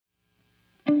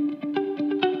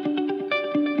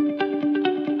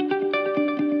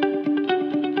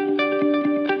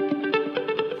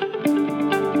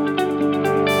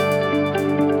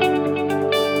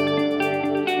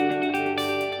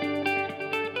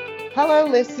Hello,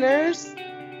 listeners.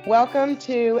 Welcome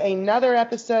to another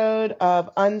episode of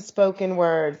Unspoken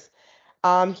Words.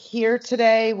 I'm here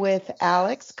today with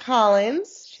Alex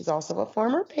Collins. She's also a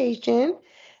former patient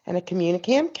and a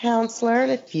communicant counselor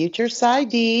and a future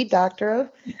PsyD, doctor of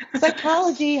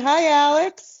psychology. Hi,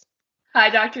 Alex. Hi,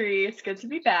 Dr. E. It's good to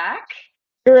be back.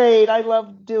 Great. I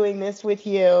love doing this with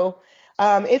you.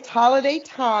 It's holiday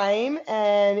time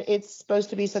and it's supposed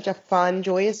to be such a fun,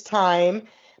 joyous time.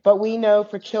 But we know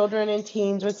for children and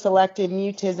teens with selective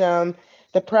mutism,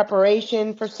 the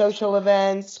preparation for social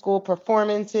events, school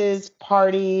performances,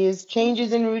 parties,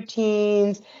 changes in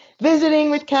routines,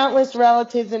 visiting with countless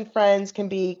relatives and friends can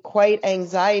be quite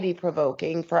anxiety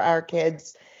provoking for our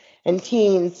kids and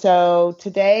teens. So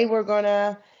today we're going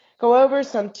to go over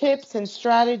some tips and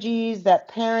strategies that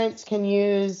parents can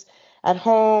use at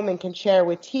home and can share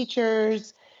with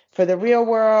teachers for the real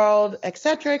world, et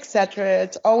cetera, et cetera.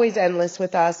 It's always endless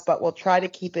with us, but we'll try to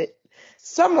keep it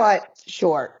somewhat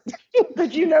short.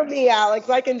 But you know me, Alex,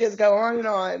 I can just go on and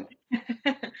on.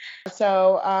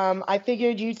 So I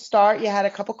figured you'd start. You had a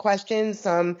couple questions.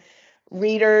 Some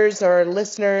readers or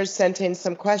listeners sent in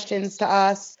some questions to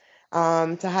us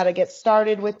to how to get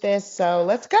started with this. So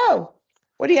let's go.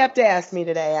 What do you have to ask me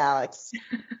today, Alex?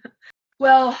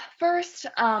 Well, first,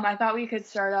 I thought we could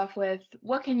start off with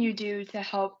what can you do to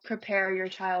help prepare your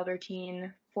child or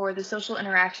teen for the social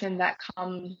interaction that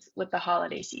comes with the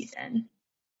holiday season?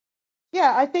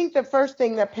 Yeah, I think the first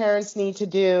thing that parents need to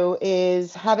do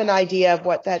is have an idea of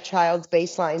what that child's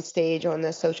baseline stage on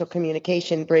the social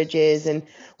communication bridge is and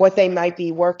what they might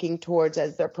be working towards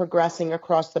as they're progressing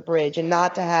across the bridge and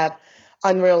not to have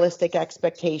unrealistic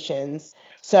expectations.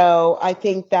 So I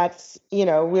think that's,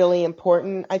 really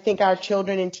important. I think our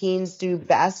children and teens do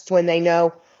best when they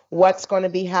know what's going to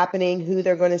be happening, who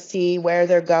they're going to see, where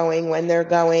they're going, when they're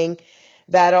going.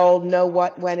 That old know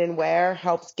what, when, and where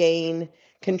helps gain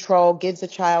control, gives a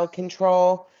child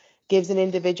control, gives an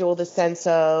individual the sense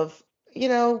of,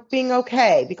 being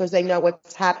okay because they know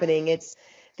what's happening. It's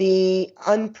the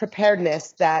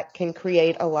unpreparedness that can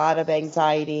create a lot of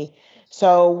anxiety.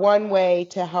 So, one way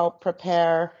to help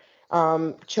prepare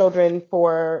children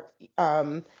for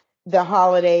the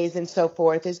holidays and so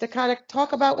forth is to kind of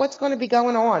talk about what's going to be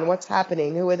going on, what's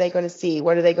happening, who are they going to see,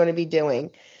 what are they going to be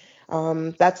doing.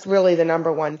 That's really the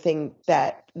number one thing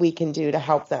that we can do to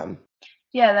help them.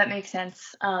 Yeah, that makes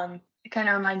sense. It kind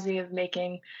of reminds me of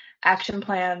making action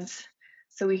plans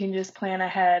so we can just plan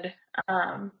ahead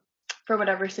um, for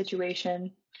whatever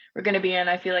situation we're going to be in.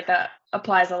 I feel like that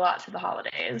applies a lot to the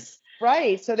holidays.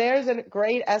 Right. So there's a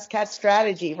great SCAT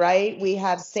strategy, right? We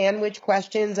have sandwich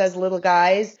questions as little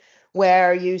guys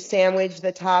where you sandwich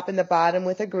the top and the bottom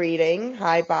with a greeting.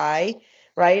 Hi, bye,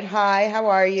 right? Hi, how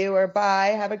are you? Or bye,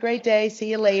 have a great day. See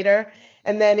you later.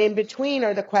 And then in between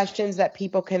are the questions that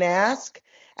people can ask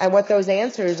and what those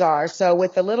answers are. So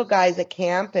with the little guys at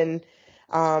camp and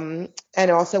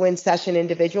also in session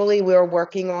individually, we're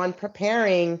working on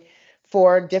preparing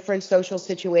for different social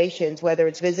situations, whether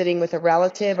it's visiting with a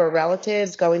relative or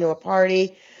relatives, going to a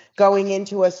party, going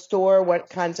into a store, what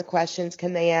kinds of questions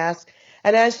can they ask?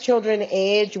 And as children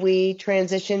age, we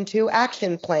transition to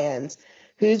action plans.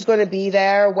 Who's going to be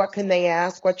there? What can they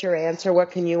ask? What's your answer?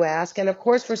 What can you ask? And of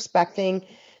course, respecting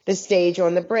the stage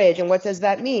on the bridge. And what does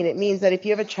that mean? It means that if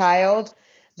you have a child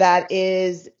that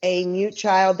is a mute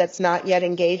child that's not yet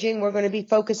engaging, we're going to be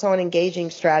focused on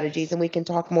engaging strategies, and we can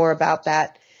talk more about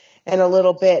that in a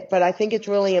little bit. But I think it's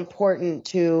really important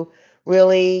to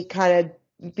really kind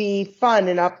of be fun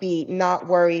and upbeat, not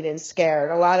worried and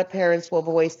scared. A lot of parents will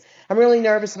voice, I'm really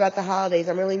nervous about the holidays.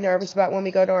 I'm really nervous about when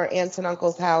we go to our aunts and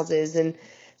uncles' houses and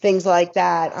things like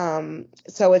that.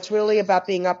 So it's really about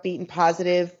being upbeat and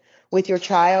positive with your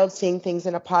child, seeing things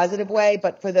in a positive way.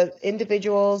 But for the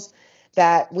individuals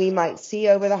that we might see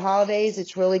over the holidays,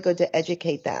 it's really good to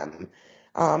educate them.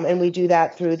 And we do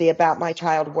that through the About My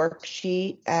Child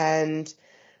worksheet and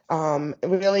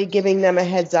really giving them a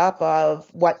heads up of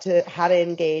how to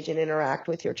engage and interact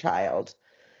with your child,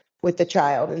 with the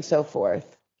child and so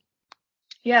forth.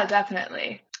 Yeah,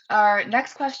 definitely. Our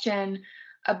next question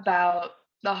about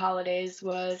the holidays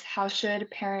was how should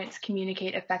parents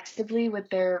communicate effectively with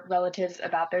their relatives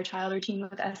about their child or teen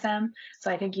with SM?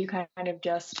 So I think you kind of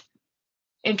just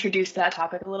introduced that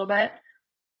topic a little bit.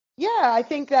 Yeah, I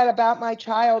think that About My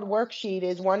Child worksheet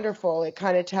is wonderful. It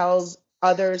kind of tells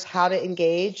others how to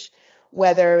engage,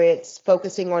 whether it's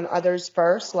focusing on others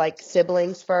first, like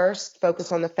siblings first,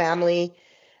 focus on the family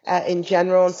in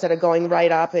general instead of going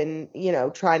right up and,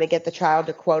 trying to get the child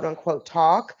to quote unquote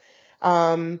talk.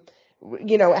 Um,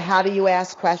 how do you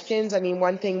ask questions? I mean,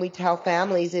 one thing we tell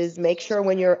families is make sure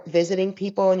when you're visiting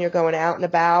people and you're going out and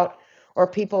about or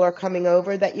people are coming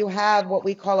over, that you have what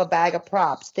we call a bag of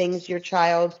props, things your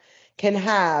child can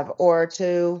have, or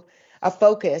to a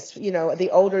focus. The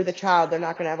older the child, they're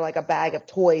not going to have like a bag of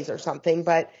toys or something,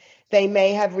 but they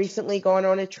may have recently gone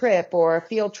on a trip or a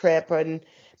field trip, and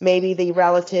maybe the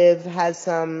relative has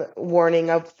some warning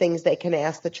of things they can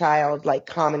ask the child, like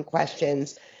common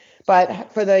questions.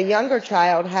 But for the younger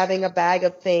child, having a bag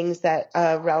of things that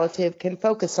a relative can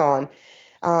focus on,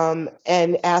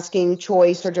 and asking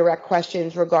choice or direct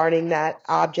questions regarding that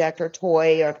object or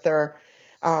toy, or if they're,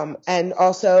 and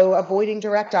also avoiding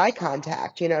direct eye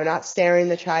contact, not staring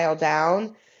the child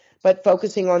down, but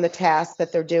focusing on the task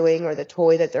that they're doing or the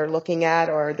toy that they're looking at,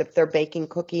 or if they're baking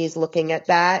cookies, looking at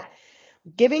that.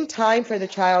 Giving time for the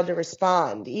child to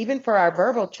respond. Even for our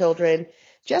verbal children,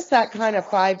 just that kind of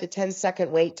 5 to 10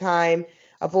 second wait time,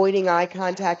 avoiding eye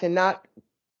contact and not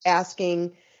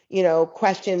asking,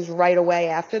 questions right away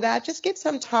after that. Just give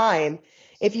some time.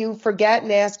 If you forget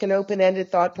and ask an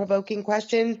open-ended, thought-provoking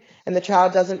question and the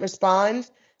child doesn't respond,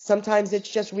 sometimes it's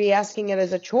just re-asking it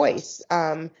as a choice,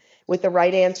 with the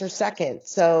right answer second,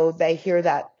 so they hear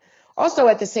that. Also,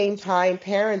 at the same time,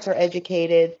 parents are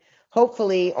educated,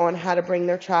 hopefully, on how to bring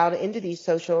their child into these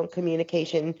social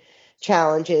communication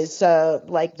challenges,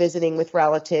 like visiting with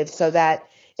relatives, so that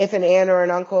if an aunt or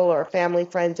an uncle or a family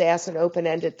friend asks an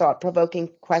open-ended, thought-provoking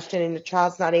question and the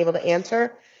child's not able to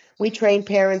answer, we train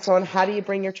parents on how do you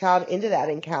bring your child into that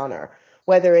encounter,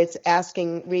 whether it's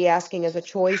re-asking as a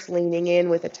choice, leaning in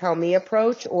with a tell me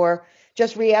approach, or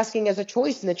just re-asking as a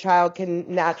choice and the child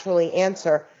can naturally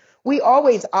answer. We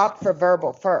always opt for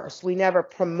verbal first. We never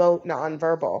promote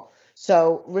nonverbal.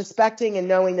 So respecting and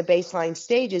knowing the baseline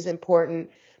stage is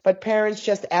important, but parents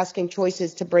just asking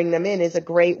choices to bring them in is a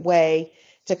great way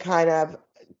to kind of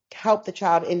help the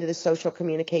child into the social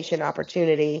communication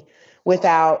opportunity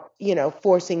without,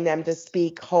 forcing them to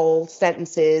speak whole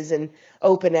sentences and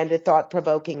open-ended,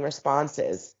 thought-provoking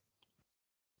responses.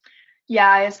 Yeah,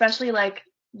 I especially like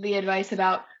the advice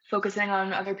about focusing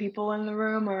on other people in the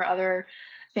room or other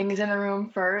things in the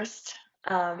room first.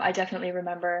 I definitely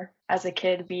remember as a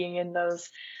kid being in those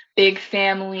big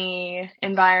family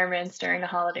environments during the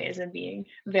holidays and being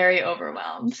very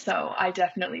overwhelmed. So I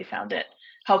definitely found it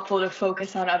helpful to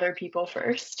focus on other people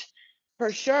first.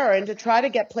 For sure, and to try to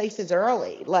get places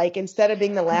early, like instead of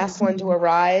being the last one to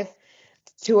arrive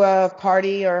to a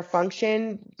party or a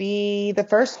function, be the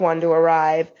first one to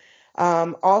arrive.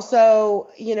 Also,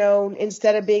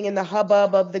 instead of being in the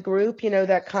hubbub of the group,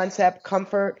 that concept,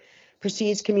 comfort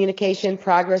precedes communication,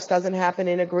 progress doesn't happen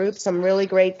in a group. Some really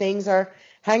great things are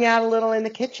hang out a little in the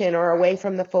kitchen or away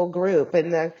from the full group, in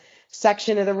the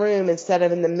section of the room instead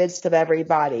of in the midst of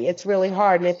everybody. It's really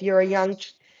hard. And if you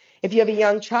have a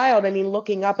young child, I mean,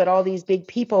 looking up at all these big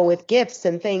people with gifts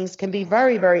and things can be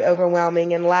very, very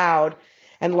overwhelming and loud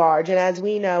and large. And as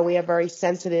we know, we have very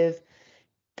sensitive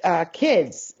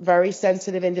kids, very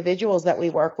sensitive individuals that we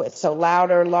work with. So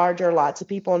louder, larger, lots of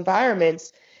people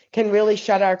environments can really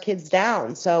shut our kids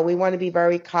down. So we want to be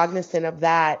very cognizant of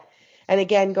that. And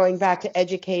again, going back to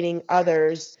educating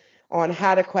others on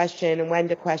how to question and when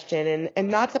to question, and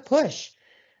not to push.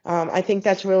 I think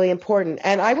that's really important.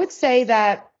 And I would say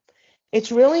that it's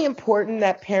really important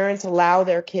that parents allow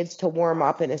their kids to warm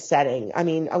up in a setting. I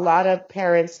mean, a lot of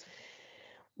parents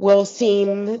will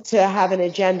seem to have an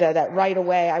agenda that right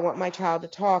away, I want my child to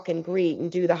talk and greet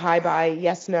and do the hi, bye,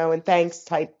 yes, no, and thanks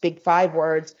type big 5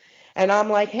 words. And I'm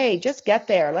like, hey, just get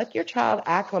there. Let your child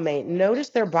acclimate. Notice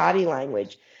their body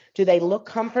language. Do they look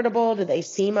comfortable? Do they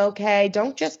seem okay?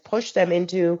 Don't just push them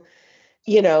into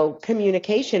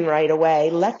communication right away.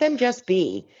 Let them just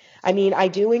be. I mean, I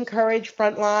do encourage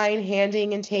frontline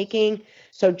handing and taking.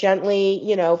 So gently,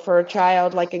 for a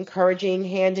child, like encouraging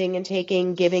handing and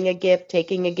taking, giving a gift,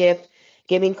 taking a gift,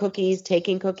 giving cookies,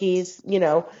 taking cookies,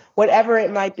 whatever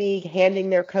it might be, handing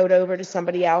their coat over to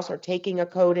somebody else or taking a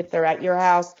coat if they're at your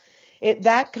house.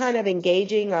 That kind of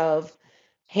engaging of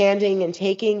handing and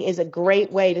taking is a great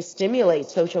way to stimulate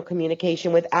social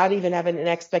communication without even having an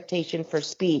expectation for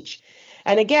speech.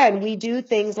 And again, we do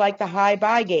things like the hi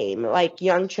bye game, like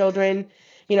young children,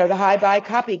 the hi bye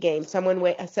copy game. Someone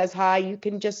says hi, you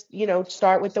can just,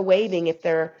 start with the waving if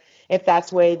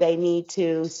that's where they need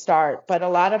to start. But a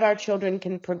lot of our children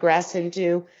can progress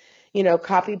into,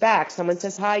 copy back. Someone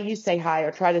says hi, you say hi,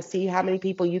 or try to see how many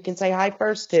people you can say hi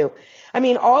first to. I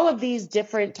mean, all of these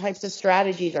different types of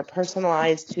strategies are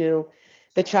personalized to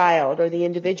the child or the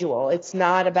individual. It's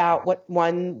not about what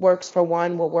one works for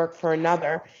one will work for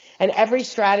another. And every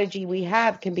strategy we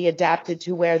have can be adapted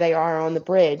to where they are on the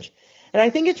bridge. And I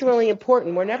think it's really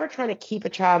important. We're never trying to keep a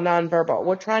child nonverbal.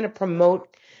 We're trying to promote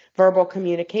verbal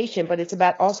communication, but it's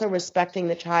about also respecting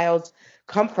the child's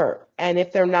comfort. And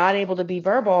if they're not able to be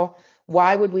verbal,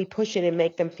 why would we push it and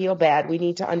make them feel bad? We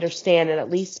need to understand and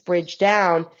at least bridge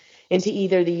down into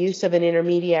either the use of an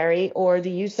intermediary or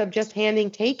the use of just handing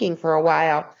taking for a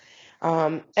while.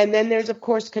 And then there's, of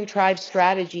course, contrived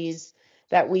strategies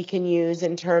that we can use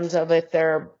in terms of if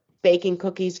they're baking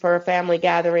cookies for a family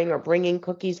gathering or bringing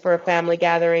cookies for a family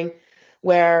gathering,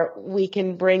 where we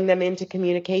can bring them into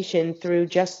communication through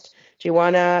just, do you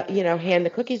want to, hand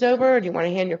the cookies over? Or do you want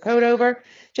to hand your coat over?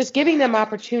 Just giving them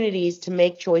opportunities to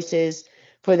make choices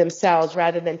for themselves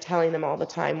rather than telling them all the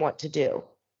time what to do.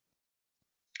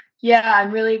 Yeah,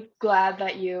 I'm really glad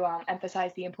that you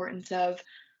emphasize the importance of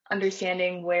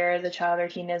understanding where the child or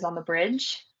teen is on the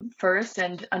bridge first,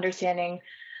 and understanding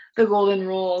the golden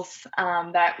rules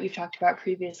that we've talked about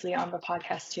previously on the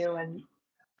podcast too, and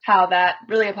how that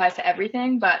really applies to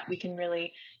everything, but we can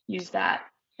really use that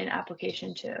in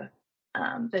application to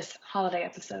this holiday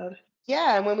episode.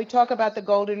 Yeah, and when we talk about the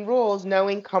golden rules,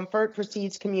 knowing comfort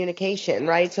precedes communication,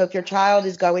 right? So if your child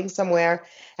is going somewhere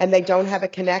and they don't have a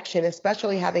connection,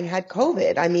 especially having had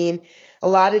COVID, I mean, a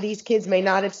lot of these kids may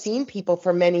not have seen people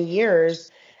for many years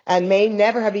and may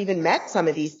never have even met some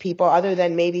of these people other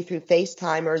than maybe through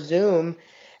FaceTime or Zoom.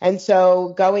 And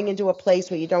so going into a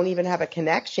place where you don't even have a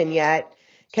connection yet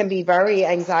can be very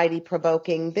anxiety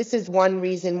provoking. This is one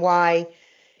reason why,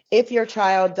 if your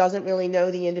child doesn't really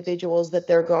know the individuals that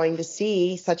they're going to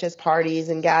see, such as parties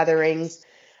and gatherings,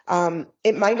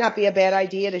 it might not be a bad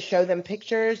idea to show them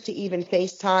pictures, to even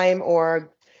FaceTime or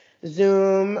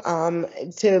Zoom,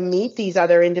 to meet these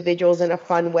other individuals in a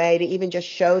fun way, to even just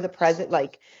show the present,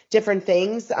 like different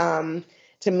things, to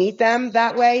meet them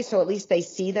that way. So at least they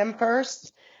see them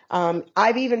first.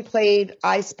 I've even played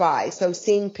I Spy, so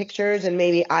seeing pictures and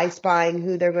maybe I spying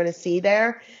who they're going to see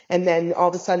there. And then all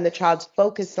of a sudden the child's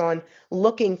focused on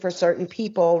looking for certain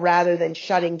people rather than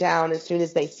shutting down as soon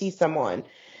as they see someone.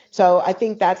 So I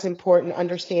think that's important,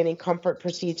 understanding comfort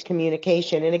precedes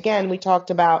communication. And again, we talked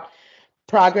about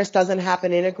progress doesn't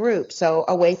happen in a group, so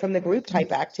away from the group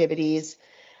type activities.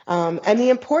 And the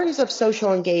importance of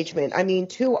social engagement. I mean,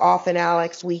 too often,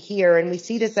 Alex, we hear, and we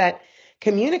see this at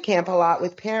Communicamp a lot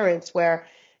with parents, where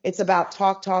it's about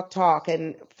talk, talk, talk,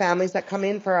 and families that come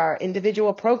in for our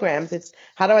individual programs. It's,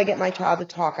 how do I get my child to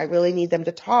talk? I really need them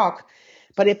to talk.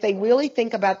 But if they really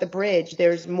think about the bridge,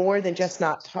 there's more than just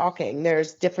not talking.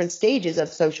 There's different stages of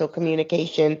social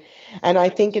communication. And I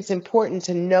think it's important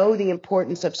to know the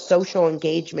importance of social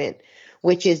engagement,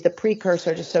 which is the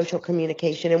precursor to social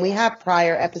communication. And we have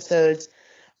prior episodes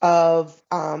of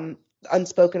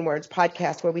Unspoken Words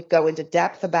podcast where we go into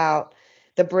depth about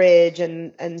the bridge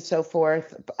and so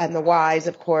forth, and the whys,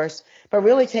 of course, but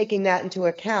really taking that into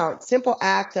account. Simple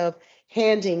act of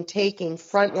handing, taking,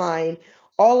 frontline,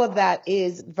 all of that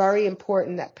is very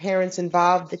important, that parents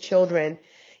involve the children.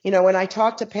 When I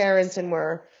talk to parents and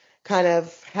we're kind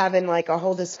of having like a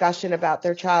whole discussion about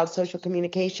their child's social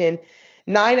communication,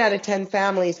 9 out of 10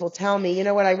 families will tell me, you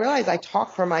know what, I realize I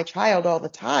talk for my child all the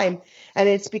time, and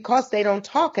it's because they don't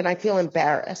talk and I feel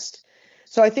embarrassed.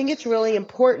 So I think it's really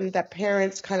important that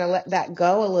parents kind of let that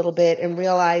go a little bit and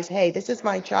realize, hey, this is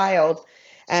my child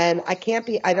and I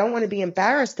don't want to be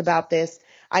embarrassed about this.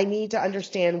 I need to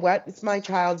understand what is my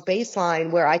child's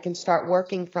baseline where I can start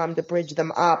working from to bridge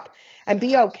them up and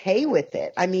be okay with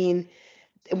it. I mean,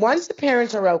 once the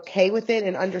parents are okay with it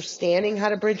and understanding how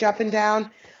to bridge up and down,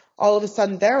 all of a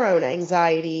sudden their own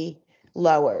anxiety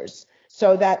lowers.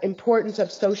 So that importance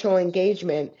of social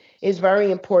engagement is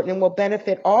very important and will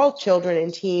benefit all children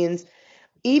and teens,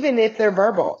 even if they're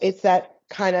verbal. It's that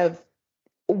kind of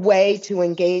way to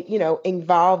engage,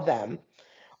 involve them.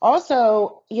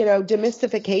 Also,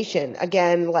 demystification,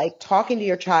 again, like talking to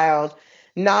your child,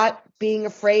 not being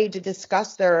afraid to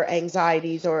discuss their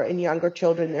anxieties, or in younger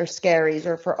children, their scaries,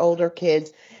 or for older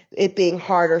kids, it being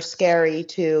hard or scary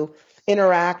to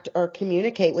interact or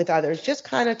communicate with others. Just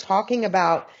kind of talking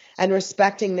about and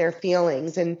respecting their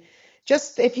feelings. And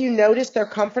just if you notice they're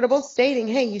comfortable, stating,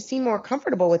 hey, you seem more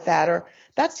comfortable with that, or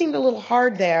that seemed a little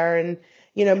hard there. And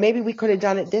maybe we could have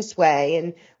done it this way,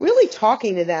 and really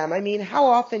talking to them. I mean, how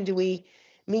often do we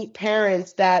meet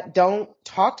parents that don't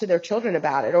talk to their children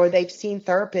about it, or they've seen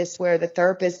therapists where the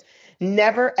therapist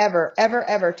never, ever, ever,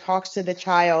 ever talks to the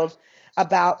child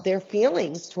about their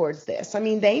feelings towards this? I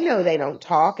mean, they know they don't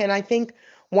talk. And I think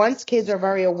once kids are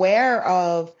very aware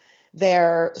of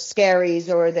their scaries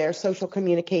or their social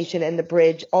communication and the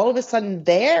bridge, all of a sudden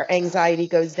their anxiety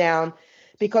goes down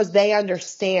because they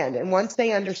understand. And once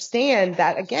they understand,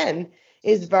 that again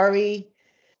is very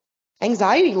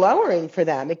anxiety lowering for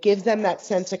them. It gives them that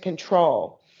sense of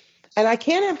control. And I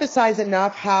can't emphasize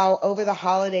enough how over the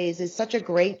holidays is such a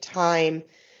great time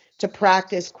to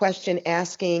practice question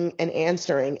asking and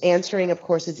answering. Answering, of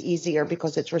course, is easier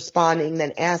because it's responding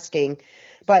than asking,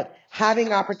 but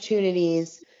having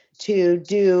opportunities to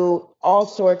do all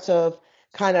sorts of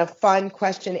kind of fun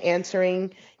question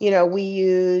answering. We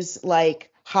use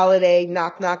like holiday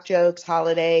knock knock jokes,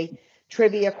 holiday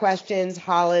trivia questions,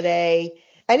 holiday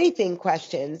anything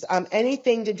questions,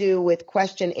 anything to do with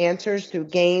question answers through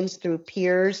games, through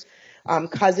peers,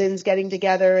 cousins getting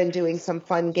together and doing some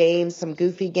fun games, some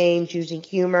goofy games using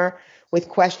humor with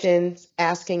questions,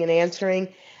 asking and answering.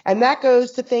 And that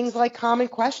goes to things like common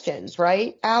questions,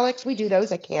 right, Alex? We do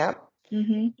those at camp.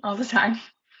 All the time.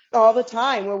 All the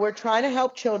time, where we're trying to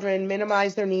help children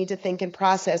minimize their need to think and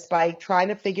process by trying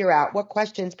to figure out what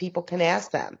questions people can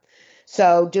ask them.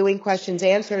 So doing questions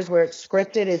answers where it's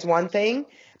scripted is one thing,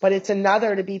 but it's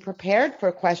another to be prepared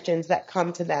for questions that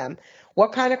come to them.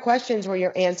 What kind of questions will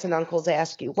your aunts and uncles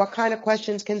ask you? What kind of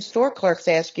questions can store clerks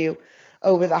ask you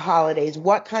over the holidays?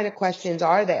 What kind of questions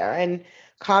are there? And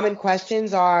common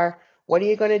questions are, what are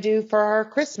you going to do for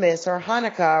Christmas or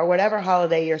Hanukkah or whatever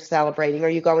holiday you're celebrating? Are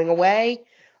you going away?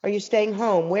 Are you staying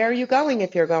home? Where are you going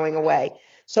if you're going away?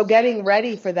 So getting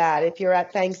ready for that. If you're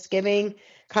at Thanksgiving,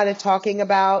 kind of talking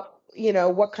about,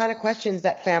 what kind of questions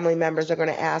that family members are going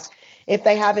to ask. If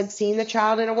they haven't seen the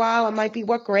child in a while, it might be,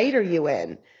 what grade are you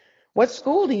in? What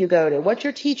school do you go to? What's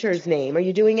your teacher's name? Are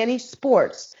you doing any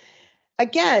sports?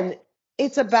 Again,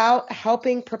 it's about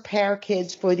helping prepare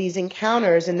kids for these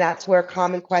encounters, and that's where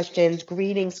common questions,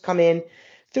 greetings come in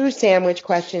through sandwich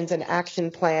questions and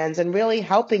action plans, and really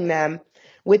helping them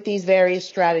with these various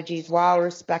strategies while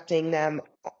respecting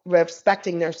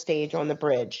their stage on the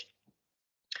bridge.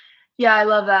 Yeah, I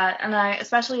love that. And I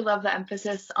especially love the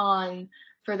emphasis on,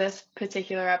 for this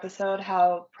particular episode,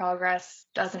 how progress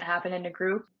doesn't happen in a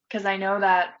group. Because I know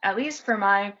that, at least for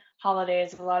my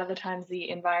holidays, a lot of the times the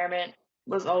environment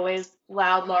was always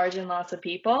loud, large, and lots of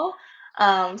people.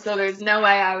 So there's no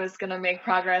way I was going to make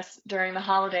progress during the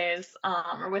holidays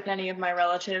or with any of my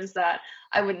relatives that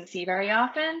I wouldn't see very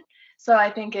often. So I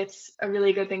think it's a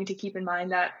really good thing to keep in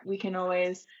mind that we can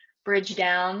always bridge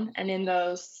down, and in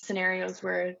those scenarios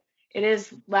where it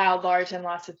is loud, large, and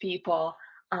lots of people,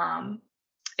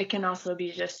 it can also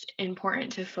be just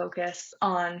important to focus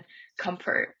on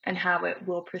comfort and how it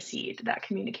will proceed, that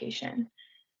communication.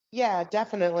 Yeah,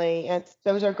 definitely. And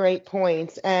those are great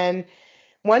points. And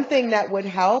one thing that would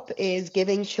help is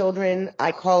giving children,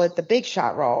 I call it the big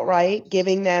shot role, right?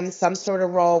 Giving them some sort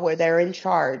of role where they're in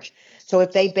charge. So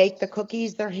if they bake the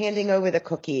cookies, they're handing over the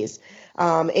cookies.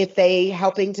 If they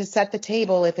helping to set the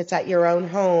table, if it's at your own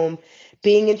home,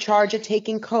 being in charge of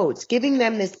taking coats, giving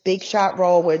them this big shot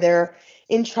role where they're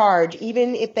in charge,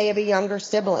 even if they have a younger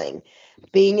sibling,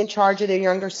 being in charge of their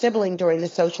younger sibling during the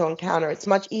social encounter. It's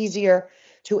much easier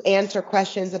to answer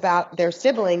questions about their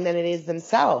sibling than it is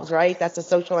themselves, right? That's a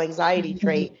social anxiety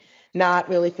trait, not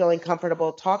really feeling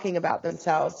comfortable talking about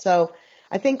themselves. So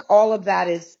I think all of that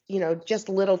is, just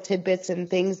little tidbits and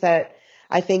things that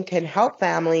I think can help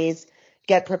families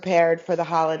get prepared for the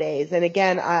holidays. And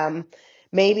again,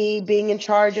 maybe being in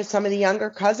charge of some of the younger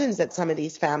cousins at some of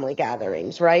these family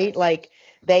gatherings, right? Like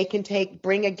they can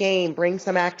bring a game, bring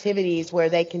some activities where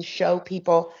they can show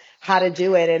people how to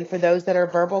do it. And for those that are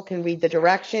verbal, can read the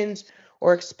directions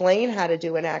or explain how to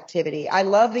do an activity. I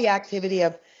love the activity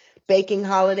of baking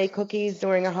holiday cookies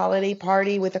during a holiday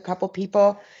party with a couple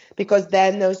people, because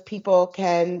then those people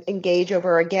can engage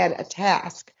over, again, a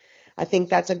task. I think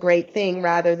that's a great thing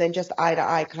rather than just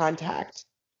eye-to-eye contact.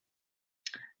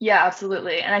 Yeah,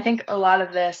 absolutely. And I think a lot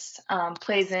of this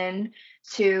plays in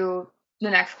to the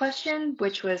next question,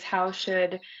 which was, how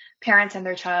should parents and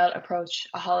their child approach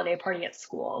a holiday party at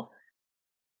school?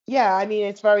 Yeah, I mean,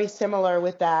 it's very similar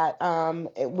with that,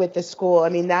 with the school. I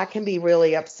mean, that can be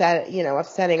really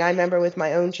upsetting. I remember with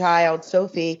my own child,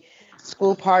 Sophie,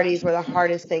 school parties were the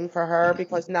hardest thing for her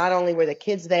because not only were the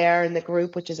kids there in the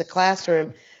group, which is a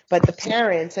classroom, but the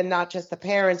parents, and not just the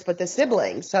parents, but the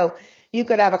siblings. So you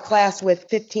could have a class with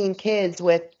 15 kids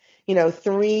with,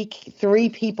 three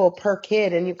people per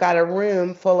kid, and you've got a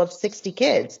room full of 60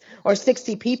 kids or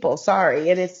 60 people, sorry.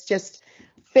 And it's just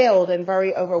filled and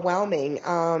very overwhelming.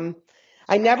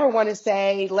 I never want to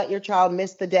say let your child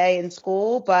miss the day in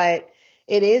school, but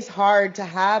it is hard to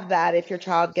have that if your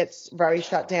child gets very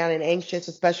shut down and anxious,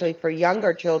 especially for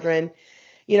younger children.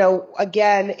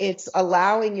 Again, it's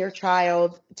allowing your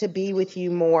child to be with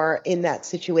you more in that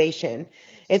situation.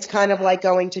 It's kind of like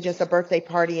going to just a birthday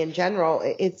party in general.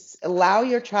 It's allow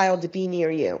your child to be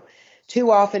near you. Too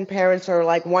often parents are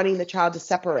like wanting the child to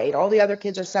separate. All the other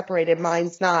kids are separated,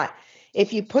 mine's not.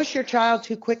 If you push your child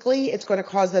too quickly, it's going to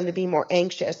cause them to be more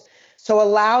anxious. So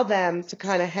allow them to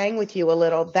kind of hang with you a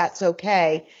little. That's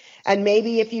okay. And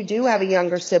maybe if you do have a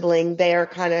younger sibling, they're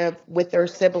kind of with their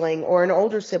sibling, or an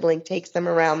older sibling takes them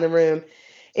around the room.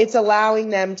 It's allowing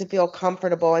them to feel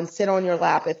comfortable and sit on your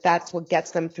lap if that's what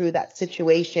gets them through that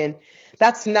situation.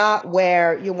 That's not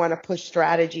where you want to push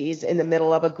strategies in the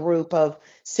middle of a group of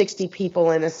 60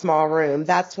 people in a small room.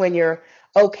 That's when you're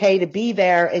okay to be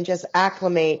there and just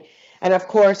acclimate. And of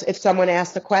course, if someone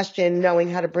asks a question, knowing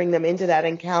how to bring them into that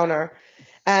encounter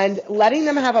and letting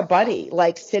them have a buddy,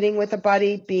 like sitting with a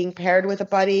buddy, being paired with a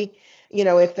buddy.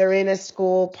 If they're in a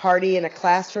school party in a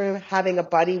classroom, having a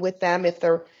buddy with them, if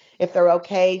they're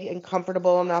okay and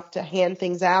comfortable enough to hand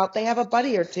things out, they have a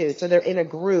buddy or two. So they're in a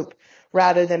group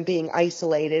rather than being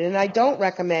isolated. And I don't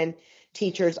recommend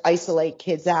teachers isolate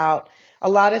kids out. A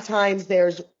lot of times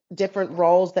there's different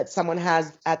roles that someone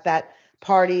has at that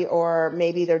party, or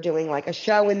maybe they're doing like a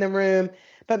show in the room.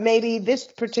 But maybe this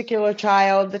particular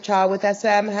child, the child with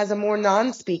SM, has a more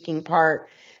non-speaking part,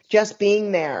 just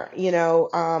being there.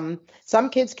 Some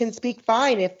kids can speak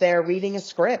fine if they're reading a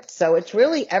script. So it's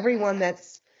really every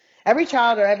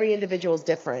child or every individual is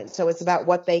different. So it's about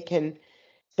what they can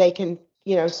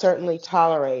certainly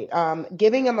tolerate.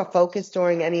 Giving them a focus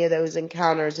during any of those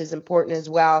encounters is important as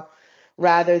well,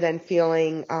 rather than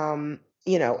feeling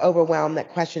overwhelmed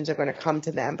that questions are going to come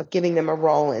to them, but giving them a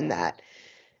role in that.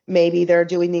 Maybe they're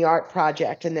doing the art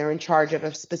project and they're in charge of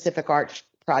a specific art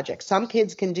project. Some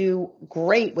kids can do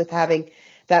great with having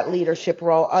that leadership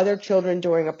role. Other children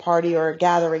during a party or a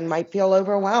gathering might feel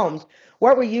overwhelmed.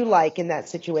 What were you like in that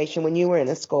situation when you were in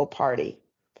a school party?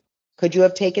 Could you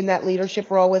have taken that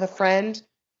leadership role with a friend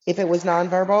if it was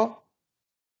nonverbal?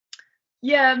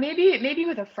 Yeah, maybe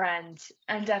with a friend,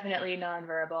 and definitely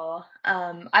nonverbal.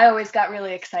 I always got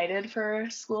really excited for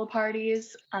school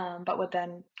parties, but would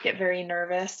then get very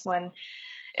nervous when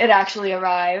it actually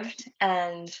arrived.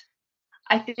 And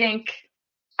I think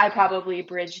I probably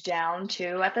bridged down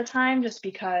too at the time, just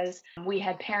because we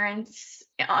had parents,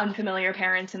 unfamiliar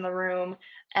parents in the room,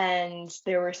 and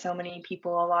there were so many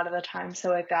people a lot of the time,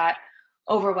 so it got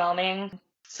overwhelming.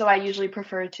 So I usually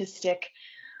preferred to stick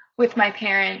with my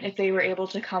parent if they were able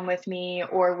to come with me,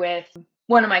 or with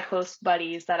one of my close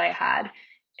buddies that I had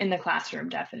in the classroom,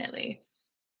 definitely.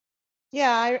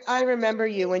 Yeah, I remember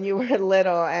you when you were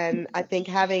little, and I think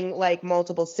having like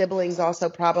multiple siblings also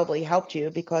probably helped you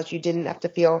because you didn't have to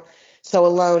feel so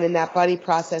alone. And that buddy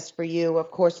process for you, of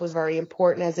course, was very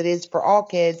important, as it is for all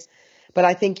kids. But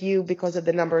I think you, because of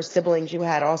the number of siblings you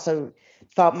had, also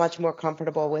felt much more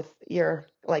comfortable with your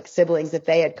like siblings if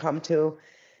they had come to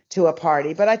a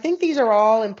party. But I think these are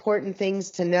all important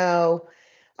things to know.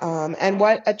 And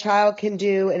what a child can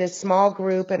do in a small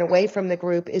group and away from the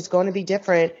group is going to be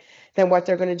different than what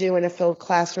they're going to do in a filled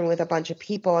classroom with a bunch of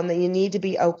people. And then you need to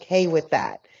be okay with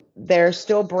that. They're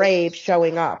still brave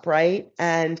showing up, right?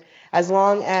 And as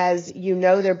long as you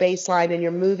know their baseline and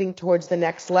you're moving towards the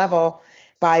next level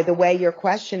by the way you're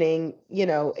questioning,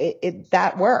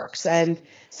 that works. And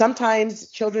sometimes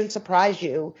children surprise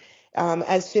you.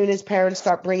 As soon as parents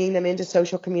start bringing them into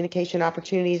social communication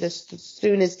opportunities, as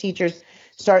soon as teachers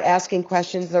start asking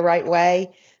questions the right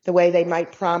way, the way they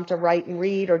might prompt a write and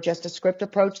read or just a script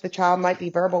approach, the child might be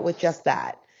verbal with just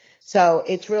that. So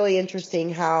it's really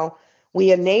interesting how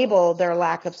we enable their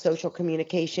lack of social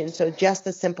communication. So just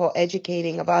the simple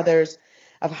educating of others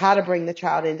of how to bring the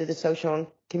child into the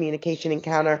social communication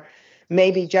encounter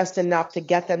may be just enough to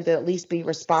get them to at least be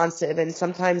responsive. And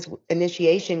sometimes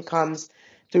initiation comes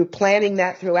through planning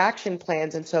that through action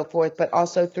plans and so forth, but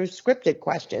also through scripted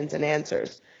questions and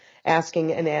answers,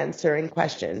 asking and answering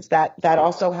questions. That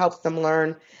also helps them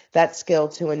learn that skill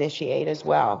to initiate as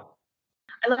well.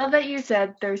 I love that you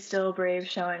said they're still brave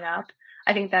showing up.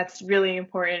 I think that's really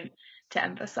important to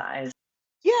emphasize.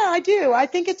 Yeah, I do. I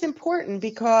think it's important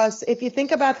because if you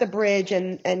think about the bridge,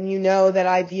 and you know that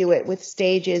I view it with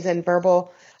stages, and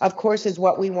verbal, of course, is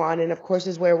what we want, and of course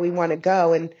is where we want to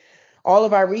go. And all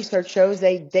of our research shows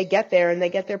they get there, and they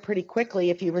get there pretty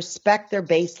quickly if you respect their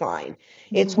baseline.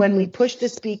 It's when we push to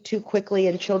speak too quickly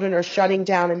and children are shutting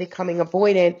down and becoming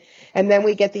avoidant, and then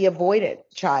we get the avoidant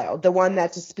child, the one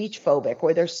that's a speech phobic,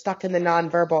 where they're stuck in the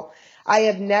nonverbal. I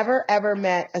have never ever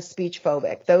met a speech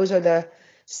phobic. Those are the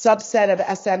subset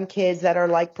of SM kids that are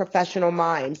like professional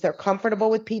mimes. They're comfortable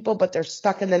with people, but they're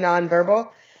stuck in the nonverbal.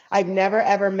 I've never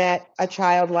ever met a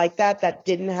child like that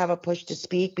didn't have a push to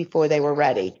speak before they were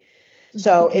ready.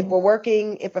 So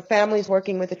if a family's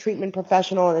working with a treatment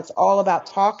professional and it's all about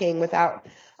talking without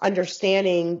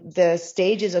understanding the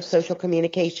stages of social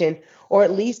communication, or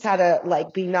at least how to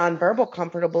like be nonverbal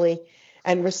comfortably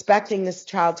and respecting this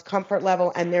child's comfort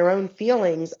level and their own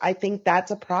feelings, I think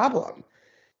that's a problem.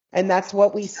 And that's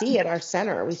what we see at our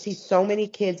center. We see so many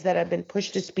kids that have been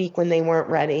pushed to speak when they weren't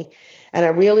ready. And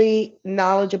a really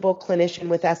knowledgeable clinician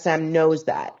with SM knows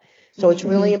that. So it's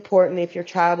really important if your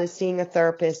child is seeing a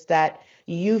therapist that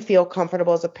you feel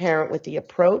comfortable as a parent with the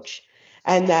approach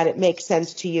and that it makes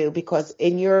sense to you, because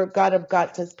in your gut of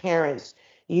guts as parents,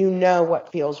 you know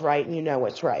what feels right and you know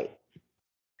what's right.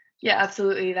 Yeah,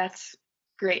 absolutely. That's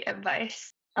great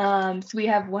advice. So we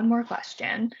have one more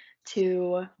question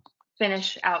to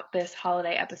finish out this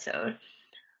holiday episode.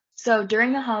 So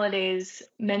during the holidays,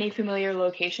 many familiar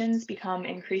locations become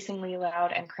increasingly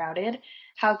loud and crowded.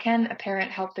 How can a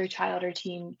parent help their child or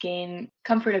teen gain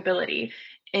comfortability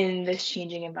in this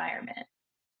changing environment?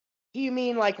 Do you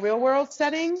mean like real world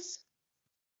settings?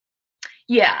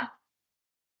 Yeah.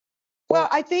 Well,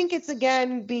 I think it's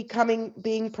again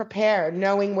being prepared,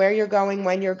 knowing where you're going,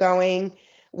 when you're going,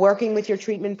 working with your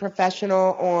treatment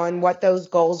professional on what those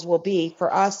goals will be.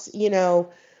 For us,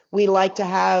 we like to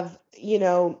have,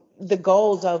 the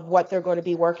goals of what they're going to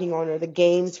be working on, or the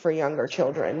games for younger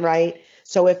children, right?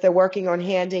 So if they're working on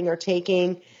handing or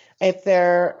taking, if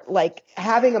they're like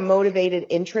having a motivated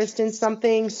interest in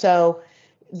something. So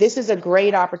this is a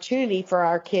great opportunity for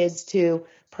our kids to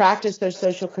practice their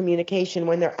social communication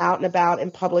when they're out and about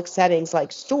in public settings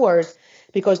like stores,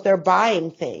 because they're buying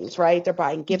things, right? They're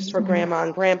buying gifts for grandma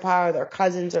and grandpa or their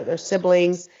cousins or their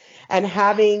siblings, and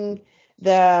having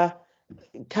the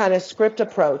kind of script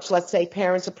approach. Let's say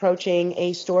parents approaching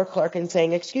a store clerk and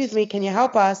saying, "Excuse me, can you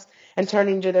help us?" and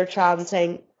turning to their child and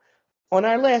saying, "On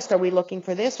our list, are we looking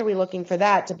for this? Are we looking for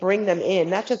that?" To bring them in.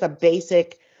 That's just a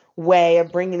basic way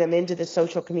of bringing them into the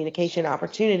social communication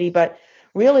opportunity, but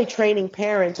really training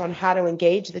parents on how to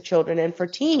engage the children. And for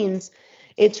teens,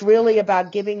 it's really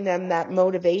about giving them that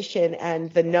motivation and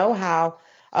the know-how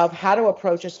of how to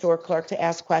approach a store clerk to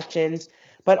ask questions,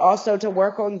 but also to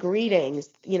work on greetings.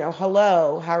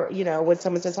 Hello, how, when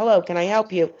someone says, "Hello, can I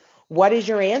help you?" What is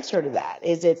your answer to that?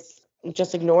 Is it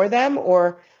just ignore them,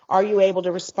 or are you able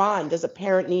to respond? Does a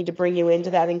parent need to bring you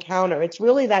into that encounter? It's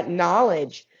really that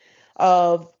knowledge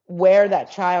of where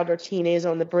that child or teen is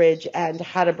on the bridge and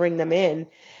how to bring them in.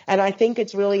 And I think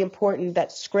it's really important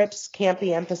that scripts can't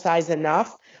be emphasized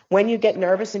enough. When you get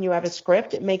nervous and you have a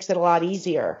script, it makes it a lot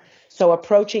easier. So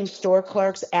approaching store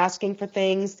clerks, asking for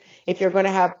things. If you're going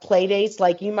to have play dates,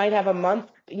 like you might have a month,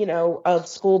 of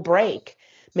school break,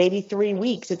 maybe 3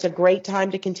 weeks, it's a great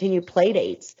time to continue play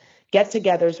dates,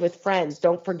 get-togethers with friends.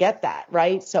 Don't forget that,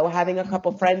 right? So having a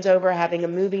couple friends over, having a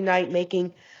movie night,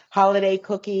 making holiday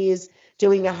cookies,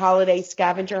 doing a holiday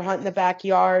scavenger hunt in the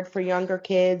backyard for younger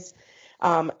kids.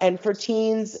 And for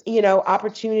teens,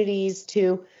 opportunities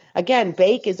to, again,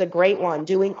 bake is a great one.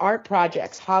 Doing art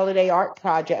projects, holiday art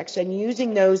projects, and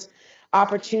using those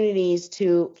opportunities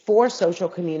for social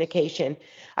communication.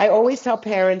 I always tell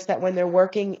parents that when they're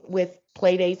working with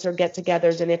play dates or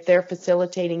get-togethers, and if they're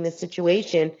facilitating the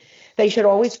situation, they should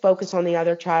always focus on the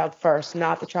other child first,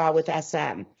 not the child with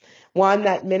SM. One,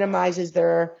 that minimizes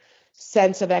their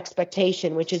sense of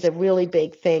expectation, which is a really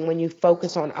big thing when you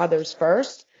focus on others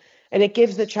first. And it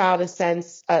gives the child a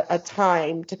sense, a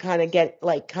time to kind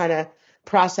of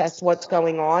process what's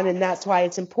going on. And that's why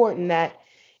it's important that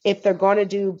if they're going to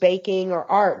do baking or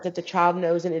art, that the child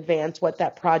knows in advance what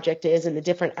that project is and the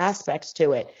different aspects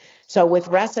to it. So with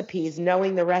recipes,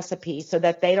 knowing the recipe so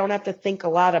that they don't have to think a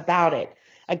lot about it.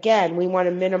 Again, we want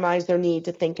to minimize their need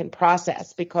to think and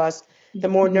process, because the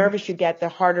more nervous you get, the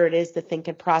harder it is to think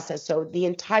and process. So the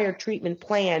entire treatment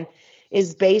plan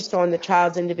is based on the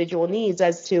child's individual needs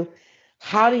as to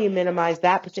how do you minimize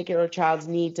that particular child's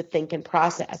need to think and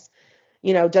process.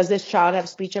 Does this child have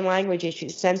speech and language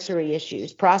issues, sensory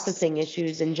issues, processing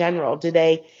issues in general?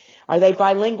 Are they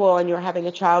bilingual and you're having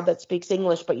a child that speaks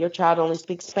English, but your child only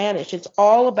speaks Spanish? It's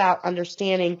all about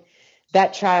understanding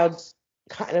that child's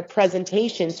kind of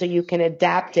presentation so you can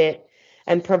adapt it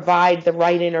and provide the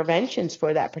right interventions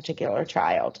for that particular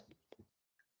child.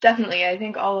 Definitely. I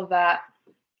think all of that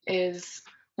is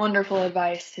wonderful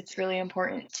advice. It's really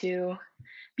important to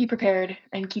be prepared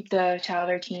and keep the child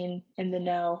or teen in the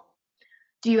know.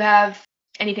 Do you have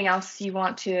anything else you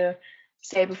want to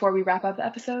say before we wrap up the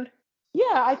episode? Yeah,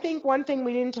 I think one thing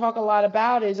we didn't talk a lot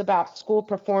about is about school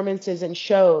performances and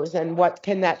shows and what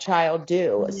can that child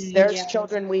do. There's Yeah.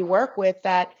 children we work with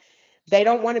that they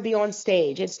don't want to be on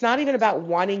stage. It's not even about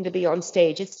wanting to be on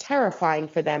stage. It's terrifying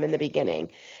for them in the beginning.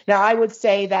 Now, I would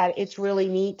say that it's really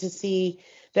neat to see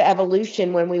the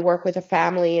evolution when we work with a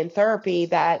family in therapy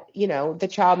that, the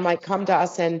child might come to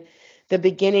us and the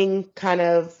beginning kind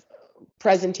of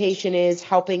presentation is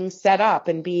helping set up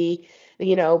and be,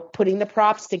 putting the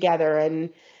props together and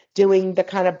doing the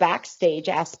kind of backstage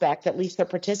aspect. At least they're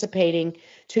participating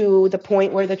to the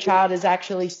point where the child is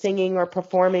actually singing or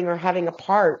performing or having a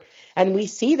part. And we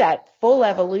see that full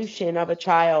evolution of a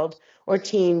child or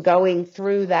teen going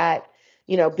through that,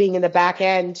 being in the back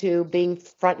end to being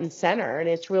front and center. And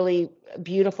it's really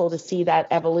beautiful to see that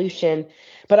evolution.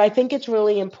 But I think it's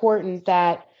really important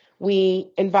that we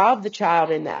involve the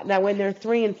child in that. Now, when they're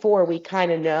 3 and 4, we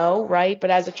kind of know, right? But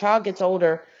as a child gets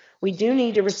older, we do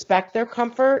need to respect their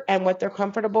comfort and what they're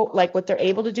comfortable, like what they're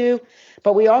able to do.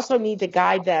 But we also need to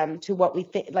guide them to what we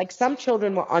think. Like some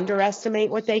children will underestimate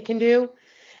what they can do.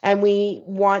 And we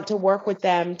want to work with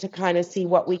them to kind of see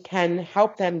what we can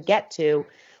help them get to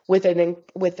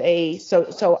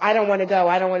so I don't want to go,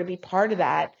 I don't want to be part of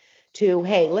that, to,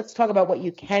 hey, let's talk about what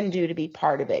you can do to be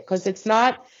part of it. Because it's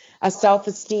not a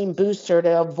self-esteem booster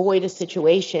to avoid a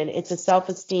situation. It's a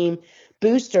self-esteem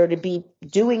booster to be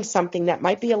doing something that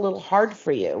might be a little hard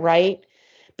for you, right?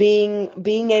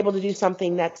 Being able to do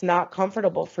something that's not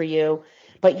comfortable for you,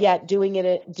 but yet doing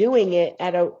it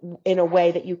in a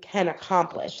way that you can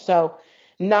accomplish. So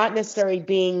not necessarily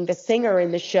being the singer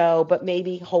in the show, but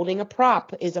maybe holding a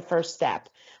prop is a first step.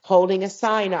 Holding a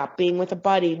sign up, being with a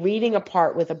buddy, reading a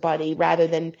part with a buddy rather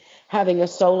than having a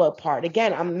solo part.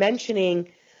 Again, I'm mentioning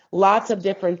lots of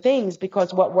different things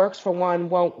because what works for one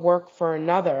won't work for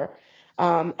another.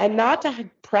 And not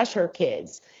to pressure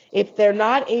kids. If they're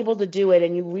not able to do it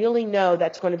and you really know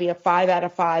that's going to be a 5 out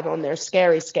of 5 on their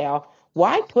scary scale,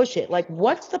 why push it? Like,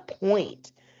 what's the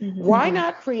point? Why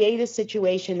not create a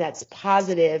situation that's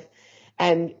positive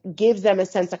and gives them a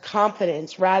sense of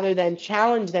confidence rather than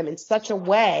challenge them in such a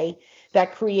way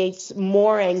that creates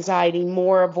more anxiety,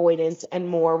 more avoidance, and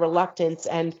more reluctance,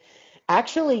 and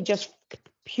actually just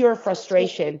pure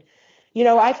frustration.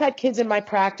 I've had kids in my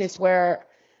practice where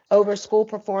over school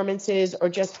performances or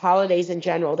just holidays in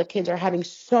general, the kids are having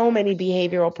so many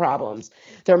behavioral problems.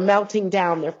 They're melting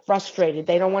down. They're frustrated.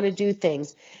 They don't want to do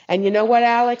things. And you know what,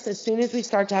 Alex? As soon as we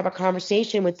start to have a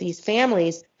conversation with these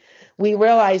families, we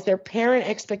realize their parent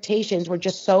expectations were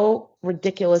just so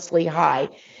ridiculously high.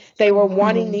 They were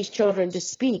wanting these children to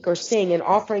speak or sing and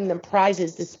offering them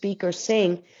prizes to speak or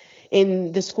sing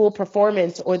in the school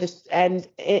performance and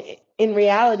in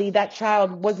reality, that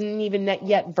child wasn't even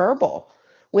yet verbal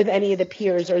with any of the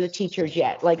peers or the teachers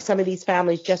yet. Like some of these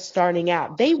families just starting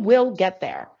out, they will get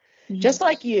there. Just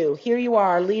like you, here you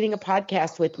are leading a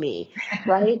podcast with me,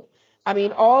 right? I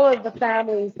mean, all of the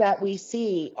families that we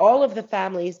see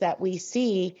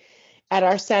at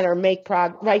our center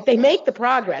right? They make the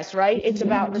progress, right? It's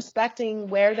about respecting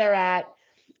where they're at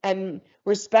and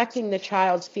respecting the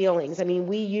child's feelings. I mean,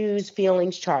 we use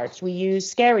feelings charts. We use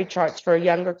scary charts for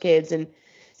younger kids, and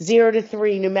 0 to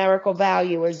 3 numerical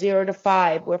value, or 0 to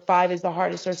 5, where 5 is the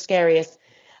hardest or scariest.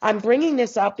 I'm bringing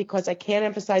this up because I can't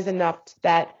emphasize enough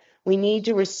that we need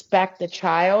to respect the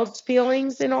child's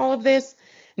feelings in all of this,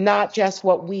 not just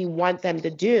what we want them to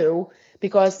do,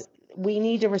 because we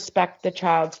need to respect the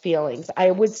child's feelings. I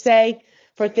would say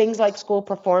for things like school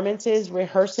performances,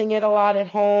 rehearsing it a lot at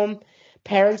home,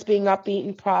 parents being upbeat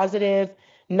and positive,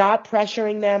 not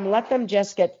pressuring them, let them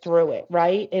just get through it,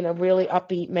 right? In a really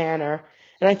upbeat manner.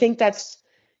 And I think that's,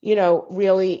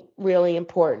 really, really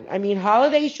important. I mean,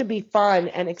 holidays should be fun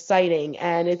and exciting,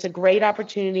 and it's a great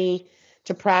opportunity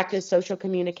to practice social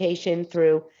communication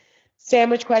through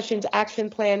sandwich questions,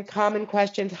 action plan, common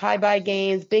questions, high-buy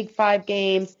games, big 5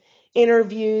 games,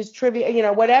 interviews,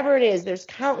 trivia, whatever it is. There's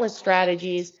countless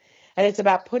strategies, and it's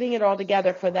about putting it all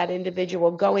together for that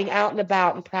individual, going out and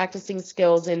about and practicing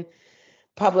skills in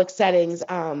public settings,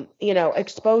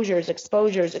 exposures.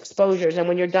 And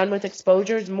when you're done with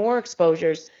exposures, more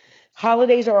exposures.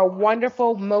 Holidays are a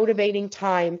wonderful, motivating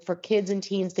time for kids and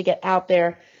teens to get out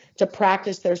there to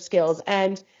practice their skills.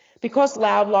 And because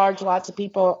loud, large, lots of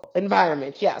people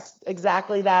environments, yes,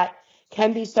 exactly that,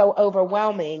 can be so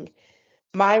overwhelming.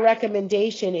 My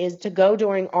recommendation is to go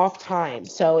during off time.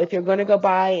 So if you're going to go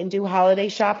buy and do holiday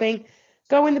shopping,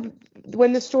 go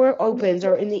when the store opens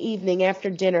or in the evening after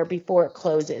dinner before it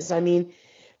closes. I mean,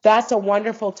 that's a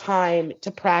wonderful time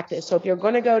to practice. So if you're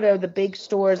going to go to the big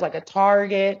stores like a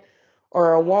Target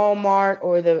or a Walmart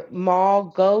or the mall,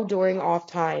 go during off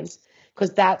times,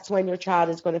 because that's when your child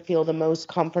is going to feel the most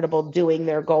comfortable doing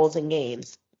their goals and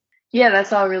games. Yeah,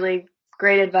 that's all really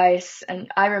great advice.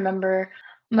 And I remember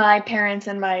my parents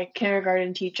and my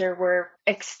kindergarten teacher were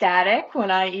ecstatic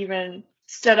when I even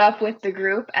stood up with the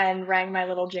group and rang my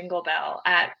little jingle bell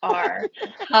at our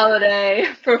holiday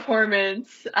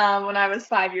performance when I was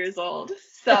 5 years old.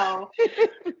 So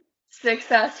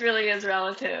success really is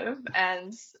relative,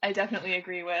 and I definitely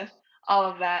agree with all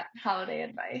of that holiday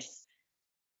advice.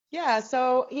 Yeah,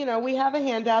 so, we have a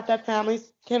handout that families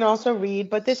can also read,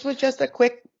 but this was just a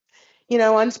quick,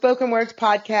 unspoken words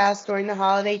podcast during the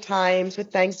holiday times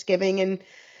with Thanksgiving and,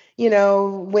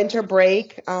 winter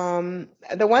break. The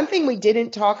one thing we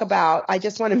didn't talk about, I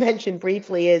just want to mention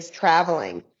briefly, is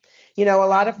traveling. A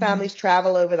lot of families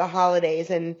travel over the holidays,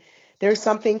 and there's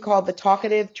something called the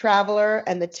talkative traveler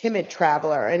and the timid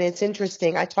traveler. And it's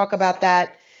interesting. I talk about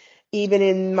that even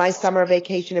in my summer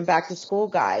vacation and back to school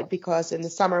guide, because in the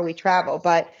summer we travel,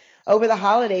 but over the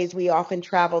holidays we often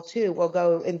travel too. We'll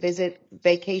go and visit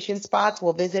vacation spots,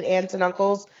 we'll visit aunts and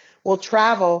uncles, we'll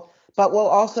travel, but we'll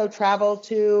also travel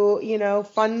to,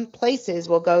 fun places.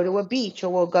 We'll go to a beach,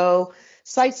 or we'll go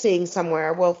sightseeing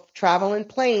somewhere. We'll travel in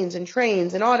planes and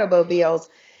trains and automobiles.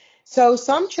 So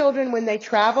some children, when they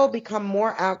travel, become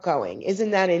more outgoing.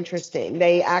 Isn't that interesting?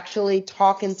 They actually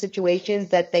talk in situations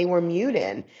that they were mute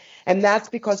in. And that's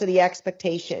because of the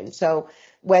expectation. So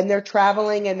when they're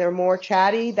traveling and they're more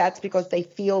chatty, that's because they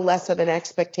feel less of an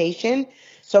expectation.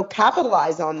 So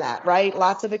capitalize on that, right?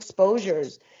 Lots of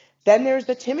exposures. Then there's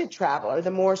the timid traveler, the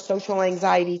more social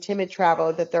anxiety timid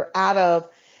traveler, that they're out of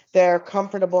their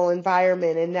comfortable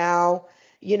environment, and now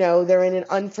they're in an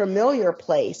unfamiliar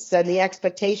place, and the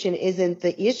expectation isn't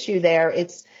the issue there.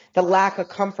 It's the lack of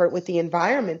comfort with the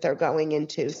environment they're going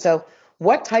into. So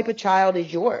what type of child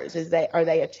is yours? Are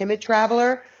they a timid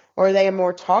traveler, or are they a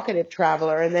more talkative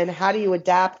traveler? And then how do you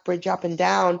adapt, bridge up and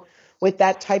down with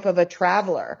that type of a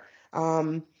traveler?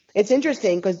 It's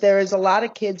interesting because there is a lot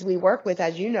of kids we work with,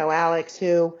 as you know, Alex,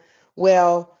 who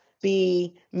will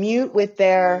be mute with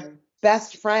their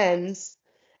best friends,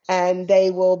 and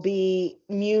they will be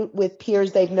mute with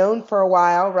peers they've known for a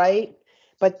while, right?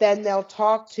 But then they'll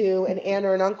talk to an aunt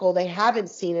or an uncle they haven't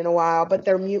seen in a while, but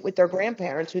they're mute with their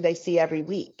grandparents who they see every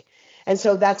week. And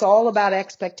so that's all about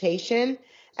expectation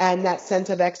and that sense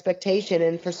of expectation.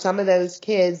 And for some of those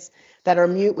kids that are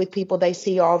mute with people they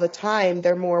see all the time,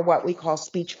 they're more what we call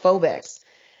speech phobics.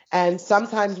 And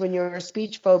sometimes when you're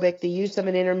speech phobic, the use of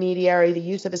an intermediary, the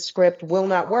use of a script will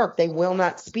not work. They will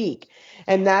not speak.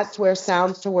 And that's where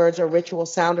sounds to words or ritual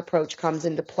sound approach comes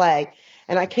into play.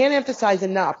 And I can't emphasize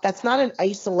enough, that's not an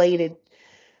isolated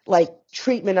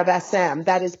treatment of SM.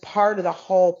 That is part of the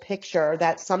whole picture,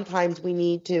 that sometimes we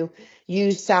need to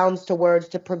use sounds to words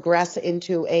to progress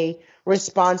into a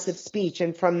responsive speech.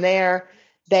 And from there,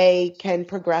 they can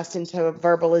progress into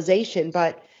verbalization.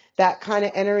 But that kind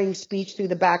of entering speech through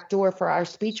the back door for our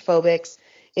speech phobics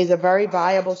is a very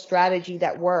viable strategy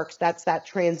that works. That's that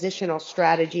transitional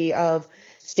strategy of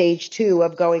stage 2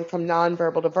 of going from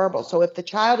nonverbal to verbal. So if the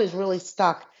child is really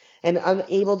stuck and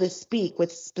unable to speak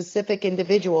with specific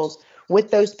individuals,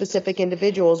 with those specific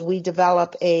individuals, we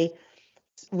develop a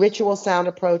ritual sound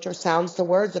approach or sounds to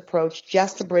words approach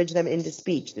just to bridge them into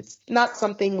speech. It's not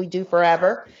something we do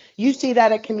forever. You see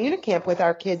that at Communicamp with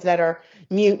our kids that are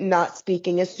mute and not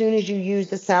speaking. As soon as you use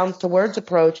the sounds to words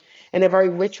approach in a very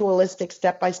ritualistic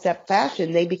step-by-step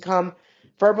fashion, they become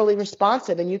verbally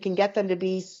responsive, and you can get them to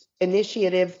be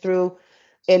initiative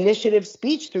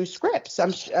speech through scripts.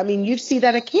 I mean, you see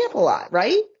that at camp a lot,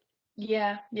 right?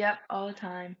 Yeah, yep, all the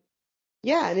time.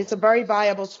 Yeah, and it's a very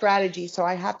viable strategy, so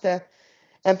I have to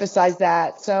emphasize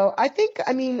that. So I think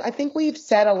we've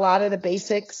said a lot of the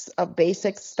basics of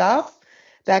basic stuff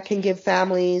that can give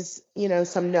families,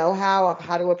 some know-how of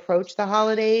how to approach the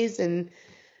holidays, and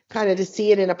kind of to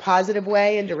see it in a positive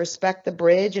way, and to respect the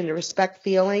bridge, and to respect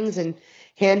feelings, and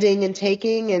handing and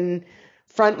taking, and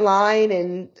front line,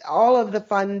 and all of the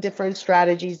fun different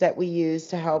strategies that we use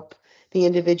to help the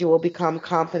individual become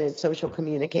confident social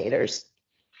communicators.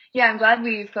 Yeah, I'm glad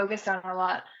we focused on a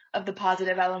lot of the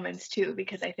positive elements too,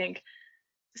 because I think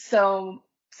so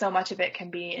much of it can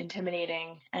be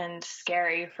intimidating and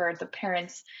scary for the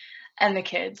parents and the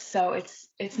kids. So it's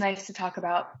nice to talk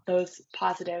about those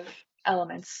positive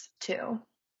elements too.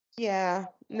 Yeah,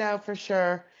 no, for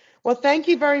sure. Well, thank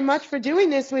you very much for doing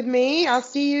this with me. I'll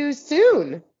see you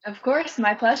soon. Of course,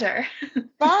 my pleasure. Bye.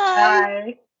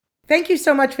 Bye. Thank you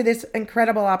so much for this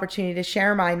incredible opportunity to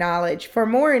share my knowledge. For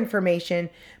more information,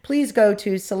 please go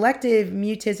to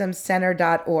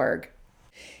selectivemutismcenter.org.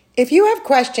 If you have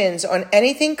questions on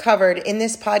anything covered in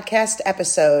this podcast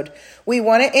episode, we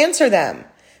want to answer them.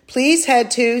 Please head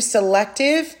to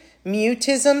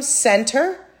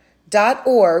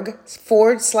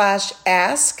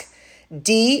selectivemutismcenter.org/ask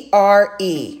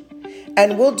DRE.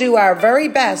 And we'll do our very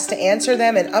best to answer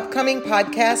them in upcoming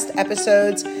podcast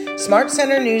episodes, Smart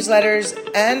Center newsletters,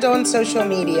 and on social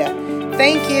media.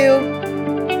 Thank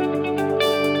you.